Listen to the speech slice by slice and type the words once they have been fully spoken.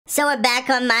So we're back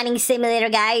on Mining Simulator,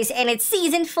 guys, and it's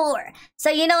Season 4. So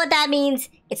you know what that means.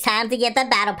 It's time to get the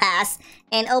Battle Pass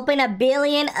and open 1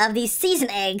 billion of these Season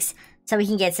Eggs so we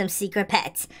can get some secret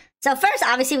pets. So first,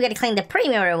 obviously, we gotta claim the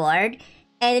premium reward,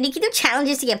 and then you can do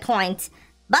challenges to get points,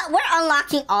 but we're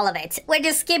unlocking all of it. We're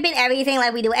just skipping everything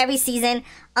like we do every season,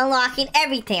 unlocking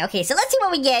everything. Okay, so let's see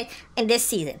what we get in this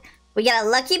season. We got a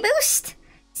Lucky Boost,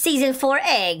 Season 4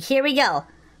 egg. Here we go.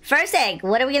 First egg,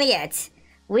 what are we gonna get?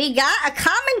 We got a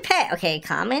common pet. Okay,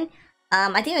 common.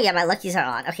 I think we got my luckies are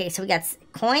on. Okay, so we got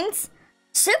coins.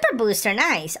 Super booster,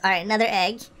 nice. All right, another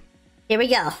egg. Here we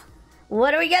go.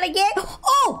 What are we gonna get?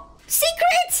 Oh,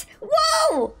 secret!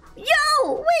 Whoa!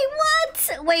 Yo, wait,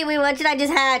 what? Wait, what did I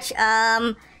just hatch?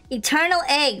 Eternal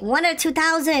egg, 1 or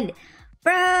 2,000.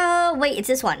 Bro, wait, it's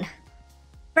this one.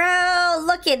 Bro,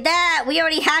 look at that. We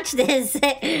already hatched this.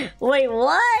 Wait,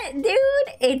 what? Dude,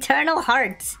 Eternal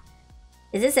Heart.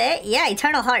 Is this it? Yeah,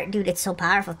 Eternal Heart. Dude, it's so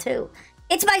powerful, too.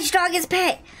 It's my strongest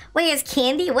pet. Wait, is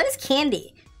Candy? What is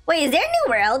Candy? Wait, is there a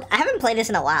new world? I haven't played this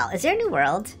in a while. Is there a new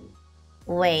world?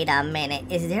 Wait a minute.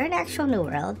 Is there an actual new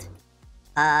world?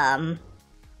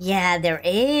 Yeah, there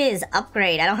is.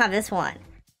 Upgrade. I don't have this one.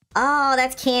 Oh,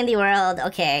 that's Candy World.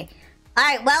 Okay.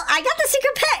 Alright, well, I got the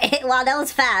secret pet. Wow, that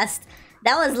was fast.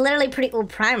 That was literally pretty... Oh,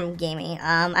 Prime Gaming.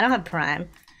 I don't have Prime.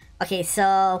 Okay,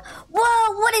 so...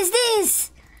 Whoa, what is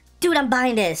this? Dude, I'm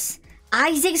buying this.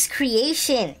 Isaac's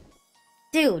Creation.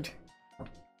 Dude.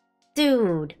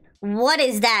 Dude. What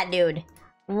is that, dude?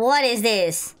 What is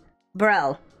this?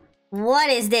 Bro. What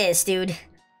is this, dude?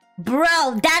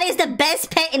 Bro, that is the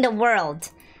best pet in the world.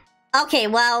 Okay,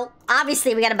 well,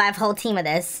 obviously we gotta buy a whole team of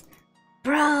this.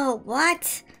 Bro,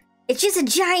 what? It's just a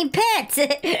giant pet.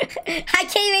 I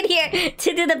came in here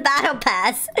to do the battle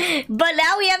pass, but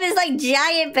now we have this like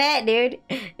giant pet, dude.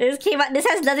 This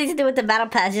has nothing to do with the battle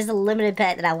pass, just a limited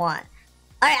pet that I want.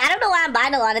 All right, I don't know why I'm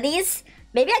buying a lot of these.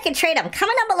 Maybe I can trade them.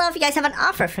 Comment down below if you guys have an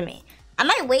offer for me. I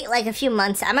might wait like a few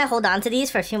months. I might hold on to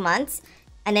these for a few months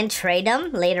and then trade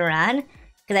them later on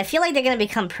because I feel like they're gonna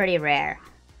become pretty rare.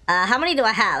 How many do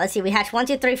I have? Let's see. We hatched 1,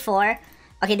 2, 3, 4.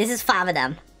 Okay, this is 5 of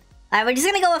them. All right, we're just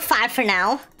gonna go with 5 for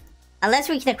now. Unless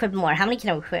we can equip more. How many can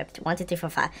I equip? 1, 2, 3, 4,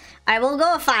 5. Alright, we'll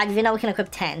go with 5 even though we can equip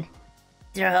 10.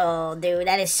 Oh, dude,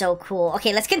 that is so cool.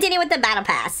 Okay, let's continue with the battle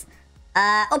pass.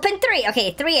 Open 3.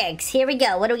 Okay, 3 eggs. Here we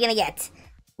go. What are we gonna get?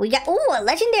 We got, ooh, a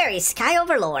legendary Sky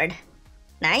Overlord.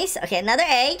 Nice. Okay, another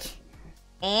egg.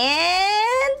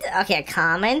 And, okay,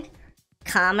 common.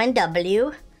 Common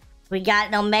W. We got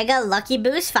an Omega Lucky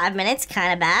Boost. 5 minutes.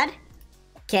 Kind of bad.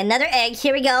 Okay, another egg.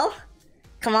 Here we go.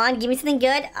 Come on, give me something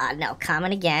good. No,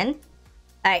 common again.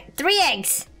 Alright, 3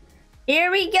 eggs.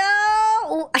 Here we go.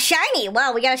 Ooh, a shiny.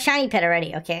 Wow, we got a shiny pet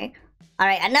already. Okay.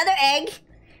 Alright, another egg.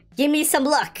 Give me some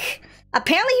luck.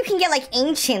 Apparently you can get like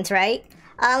ancients, right?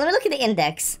 Let me look at the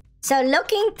index. So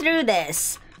looking through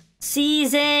this.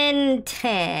 Season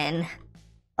 10.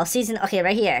 Oh, season... Okay,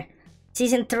 right here.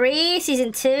 Season 3,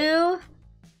 Season 2.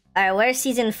 Alright, where's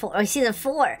Season 4? Oh, Season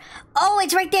 4. Oh,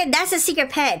 it's right there. That's a secret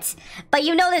pet. But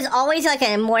you know there's always like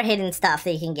a more hidden stuff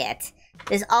that you can get.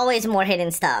 There's always more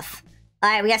hidden stuff.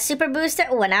 Alright, we got Super Booster.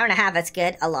 Oh, 1 hour and a half. That's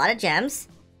good. A lot of gems.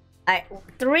 Alright,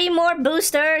 3 more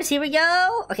boosters. Here we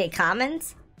go. Okay,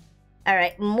 commons.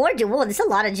 Alright, more... Whoa, there's a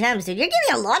lot of gems, dude. You're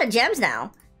getting a lot of gems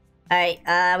now. Alright,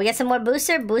 we got some more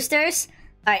boosters.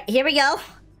 Alright, here we go.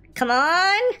 Come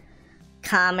on.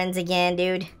 Commons again,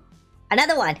 dude.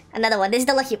 Another one. This is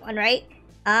the lucky one, right?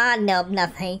 Nope,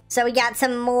 nothing. So we got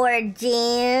some more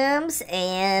gems.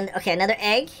 And, okay, another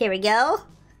egg. Here we go.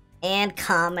 And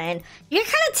common. You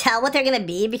can kind of tell what they're going to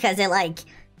be because they're like...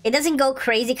 It doesn't go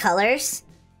crazy colors.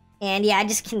 And yeah, I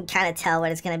just can kind of tell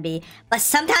what it's going to be. But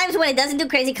sometimes when it doesn't do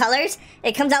crazy colors,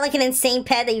 it comes out like an insane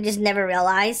pet that you just never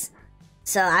realize.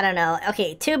 So, I don't know.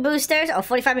 Okay, 2 boosters. Oh,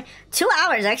 45 minutes. 2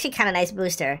 hours. Actually, kind of nice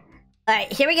booster.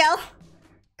 Alright, here we go.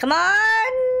 Come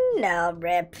on. No,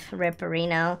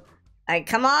 Ripperino. Alright,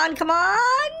 come on.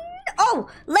 Oh,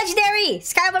 legendary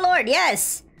Sky Overlord,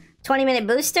 yes. 20-minute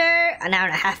booster, 1 hour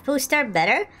and a half booster,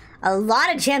 better. A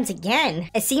lot of gems again.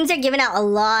 It seems they're giving out a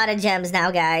lot of gems now,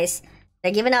 guys.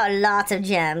 They're giving out lots of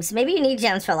gems. Maybe you need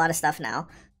gems for a lot of stuff now.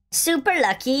 Super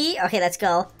lucky. Okay, let's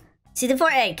go. Season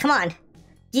 4 egg, come on.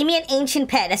 Give me an ancient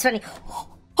pet. That's funny. Oh,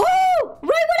 right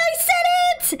when I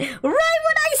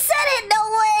said it. No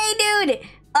way, dude.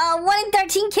 1 in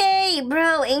 13k,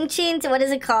 bro. Ancient. What is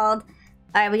it called?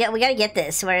 All right, we gotta get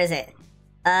this. Where is it?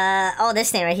 Oh, this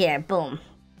thing right here. Boom.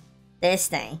 This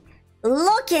thing.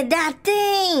 Look at that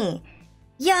thing.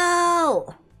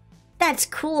 Yo, that's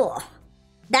cool.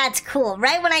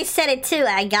 Right when I said it too,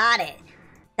 I got it.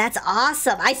 That's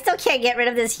awesome. I still can't get rid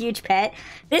of this huge pet.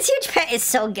 This huge pet is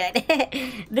so good.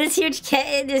 This huge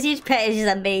pet is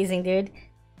just amazing, dude.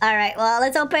 All right, well,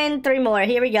 let's open 3 more.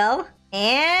 Here we go.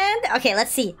 And, okay, let's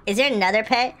see. Is there another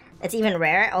pet that's even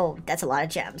rarer? Oh, that's a lot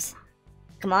of gems.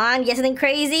 Come on, get something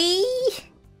crazy.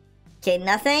 Okay,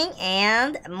 nothing.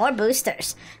 And more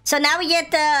boosters. So now we get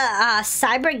the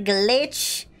cyber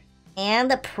glitch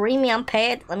and the premium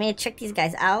pet. Let me check these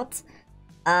guys out.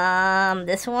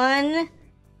 This one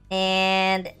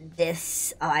and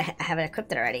this. Oh, I have it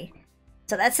equipped already.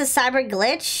 So that's the cyber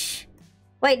glitch.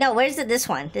 Wait, no, where's this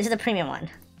one? This is the premium one.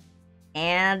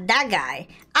 And that guy.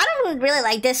 I don't really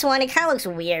like this one. It kind of looks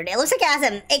weird. It looks like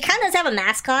it kind of does have a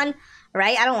mask on,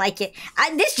 right? I don't like it.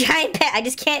 This giant pet, I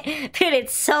just can't. Dude,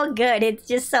 it's so good. It's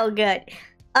just so good.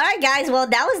 All right, guys. Well,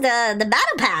 that was the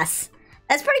battle pass.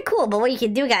 That's pretty cool. But what you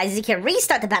can do, guys, is you can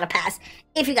restart the battle pass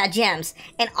if you got gems.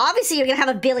 And obviously, you're gonna have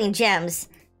 1 billion gems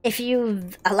if you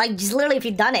like. Just literally, if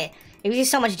you've done it, it gives you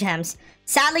so much gems.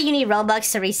 Sadly, you need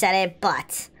Robux to reset it,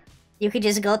 but you could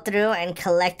just go through and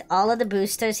collect all of the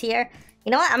boosters here.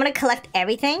 You know what? I'm going to collect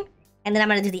everything, and then I'm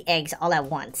going to do the eggs all at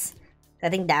once. I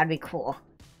think that would be cool.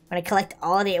 I'm going to collect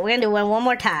all the... We're going to do it one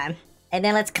more time. And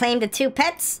then let's claim the 2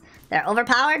 pets. They're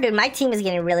overpowered. Dude, my team is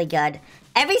getting really good.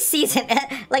 Every season,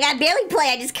 like I barely play.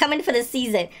 I just come in for the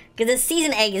season. Because the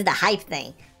season egg is the hype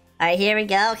thing. All right, here we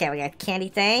go. Okay, we got candy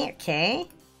thing. Okay.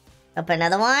 Open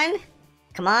another one.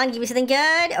 Come on, give me something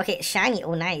good. Okay, shiny.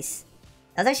 Oh, nice.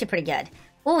 That was actually pretty good.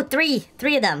 Oh, 3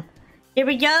 of them. Here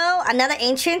we go. Another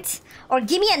ancient. Or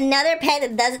give me another pet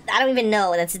that doesn't... I don't even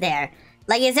know that's there.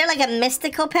 Like, is there like a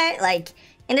mystical pet? Like,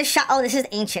 in the shop... Oh, this is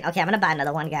ancient. Okay, I'm gonna buy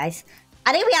another one, guys.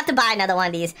 I think we have to buy another one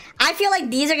of these. I feel like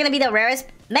these are gonna be the rarest...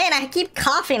 Man, I keep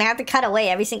coughing. I have to cut away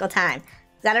every single time.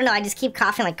 I don't know. I just keep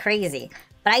coughing like crazy.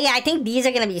 But yeah, I think these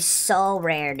are gonna be so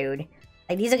rare, dude.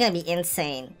 Like, these are gonna be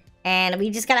insane. And we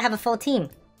just gotta have a full team.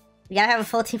 We gotta have a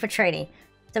full team for trading.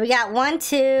 So we got 1,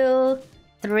 2,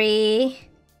 3...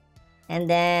 And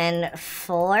then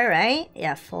 4, right?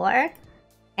 Yeah, 4.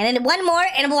 And then 1 more,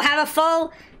 and we'll have a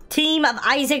full team of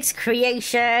Isaac's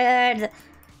creation.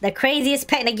 The craziest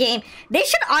pet in the game. They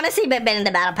should honestly have been in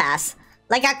the battle pass.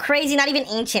 Like a crazy, not even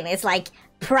ancient. It's like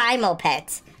primal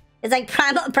pet. It's like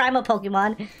primal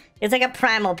Pokemon. It's like a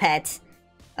primal pet.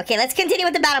 Okay, let's continue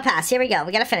with the battle pass. Here we go.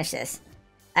 We gotta finish this.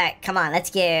 Alright, come on. Let's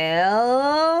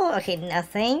go. Okay,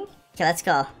 nothing. Okay, let's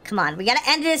go. Come on. We gotta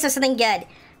end this with something good.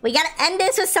 We gotta end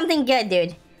this with something good,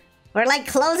 dude. We're like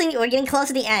closing. We're getting close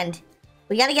to the end.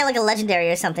 We gotta get like a legendary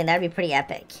or something. That'd be pretty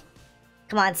epic.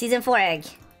 Come on, season 4 egg.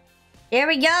 Here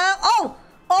we go. Oh!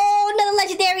 Oh, another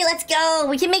legendary. Let's go.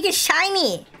 We can make it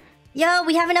shiny. Yo,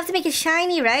 we have enough to make it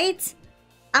shiny, right?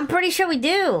 I'm pretty sure we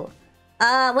do.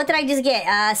 What did I just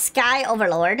get? Sky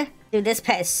Overlord. Dude, this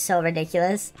pet is so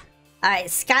ridiculous. Alright,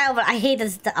 Sky Overlord. I hate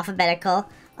this alphabetical.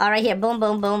 Alright, here. Boom,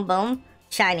 boom, boom, boom.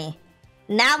 Shiny.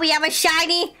 Now we have a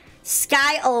shiny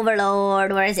Sky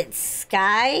Overlord. Where is it?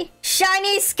 Sky?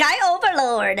 Shiny Sky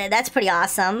Overlord. That's pretty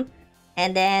awesome.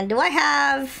 And then, do I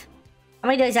have... How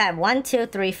many do I have? 1, 2,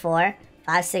 3, 4,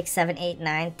 5, 6, 7, 8,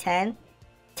 9, 10.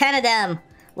 10 of them.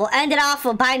 We'll end it off.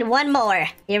 We'll bind 1 more.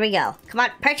 Here we go. Come on,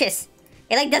 purchase.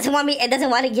 It like doesn't want me. It doesn't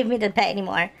want to give me the pet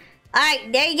anymore.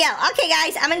 Alright, there you go. Okay,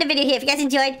 guys. I'm in the video here. If you guys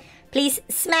enjoyed, please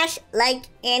smash like.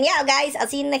 And yeah, guys, I'll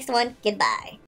see you in the next one. Goodbye.